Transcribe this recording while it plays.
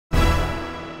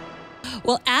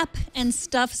Well, app and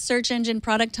stuff search engine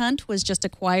Product Hunt was just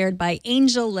acquired by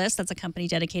AngelList. That's a company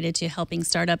dedicated to helping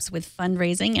startups with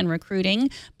fundraising and recruiting.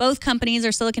 Both companies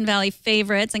are Silicon Valley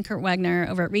favorites, and Kurt Wagner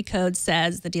over at Recode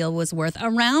says the deal was worth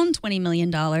around $20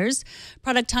 million.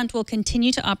 Product Hunt will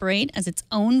continue to operate as its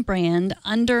own brand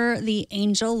under the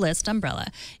AngelList umbrella.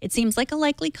 It seems like a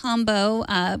likely combo.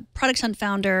 Product Hunt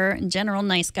founder and general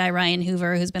nice guy Ryan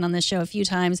Hoover, who's been on this show a few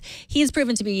times, he has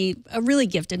proven to be a really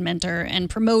gifted mentor and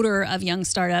promoter of young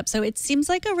startups. So it seems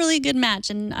like a really good match,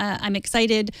 and I'm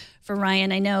excited for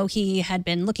Ryan. I know he had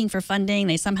been looking for funding.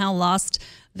 They somehow lost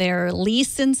their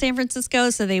lease in San Francisco,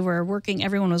 so they were working.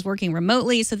 Everyone was working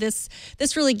remotely. So this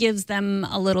really gives them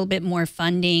a little bit more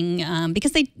funding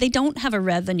because they don't have a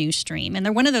revenue stream, and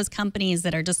they're one of those companies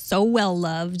that are just so well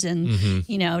loved and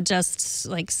you know, just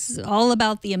like all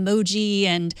about the emoji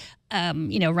and.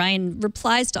 You know, Ryan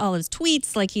replies to all his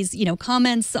tweets, like he's, you know,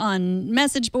 comments on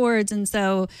message boards. And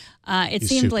so it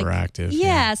seemed super like, active,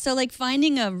 yeah. So like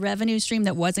finding a revenue stream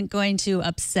that wasn't going to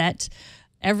upset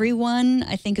everyone,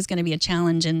 I think is going to be a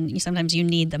challenge. And sometimes you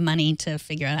need the money to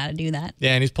figure out how to do that.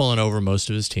 Yeah, and he's pulling over most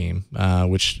of his team,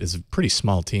 which is a pretty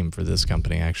small team for this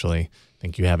company, actually. I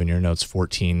think you have in your notes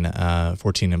 14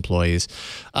 employees.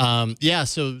 Yeah,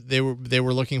 so they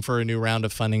were looking for a new round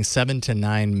of funding, $7 to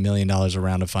 $9 million a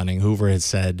round of funding. Hoover had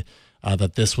said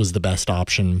that this was the best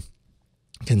option,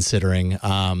 considering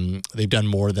they've done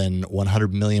more than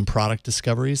 100 million product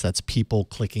discoveries. That's people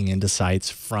clicking into sites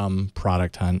from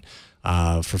Product Hunt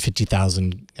for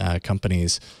 50,000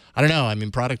 companies. I don't know. I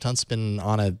mean, Product Hunt's been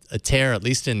on a tear, at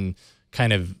least in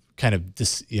kind of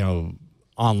this, you know,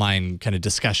 online kind of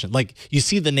discussion. Like, you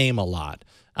see the name a lot.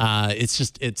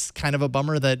 It's kind of a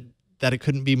bummer that it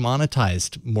couldn't be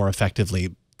monetized more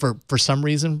effectively. For some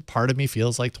reason, part of me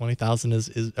feels like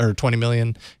 20,000 or 20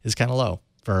 million is kind of low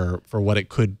for what it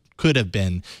could have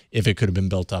been if it could have been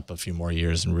built up a few more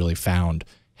years and really found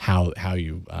how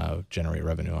you generate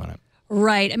revenue on it.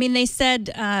 Right. I mean, they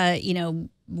said, you know,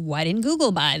 why didn't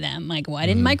Google buy them? Like, why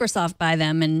didn't Microsoft buy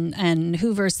them? And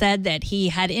Hoover said that he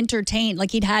had entertained,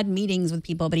 like he'd had meetings with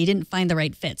people, but he didn't find the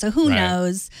right fit. So who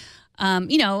knows?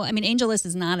 You know, I mean, AngelList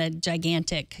is not a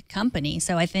gigantic company,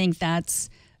 so I think that's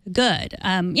good.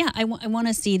 Yeah, I want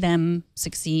to see them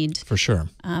succeed. For sure.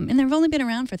 And they've only been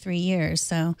around for 3 years,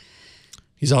 so.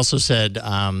 He's also said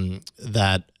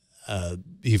that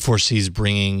he foresees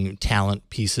bringing talent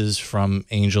pieces from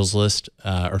AngelList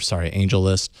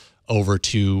over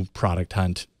to Product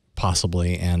Hunt,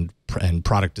 possibly, and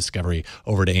product discovery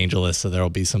over to AngelList. So there will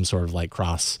be some sort of like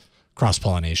cross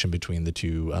pollination between the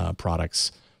two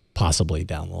products, possibly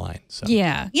down the line. So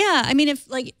yeah. I mean, if,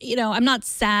 like, you know, I'm not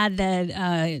sad that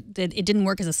that it didn't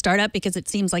work as a startup, because it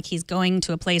seems like he's going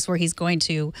to a place where he's going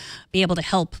to be able to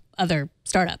help other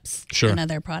startups and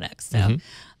other products. So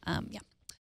yeah.